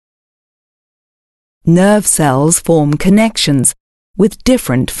nerve cells form connections with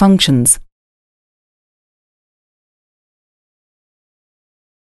different functions.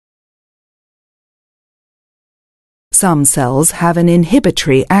 Some cells have an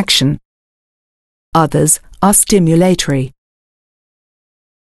inhibitory action. Others are stimulatory.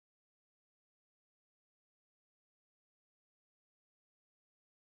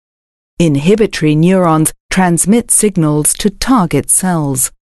 Inhibitory neurons transmit signals to target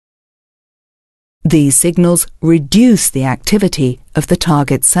cells. These signals reduce the activity of the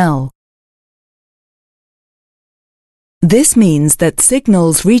target cell. This means that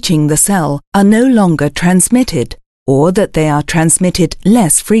signals reaching the cell are no longer transmitted, or that they are transmitted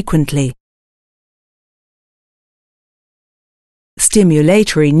less frequently.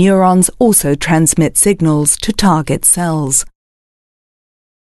 Stimulatory neurons also transmit signals to target cells.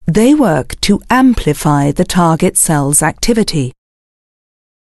 They work to amplify the target cell's activity.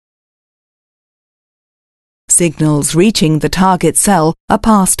 Signals reaching the target cell are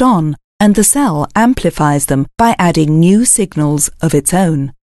passed on, and the cell amplifies them by adding new signals of its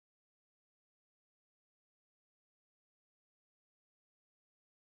own.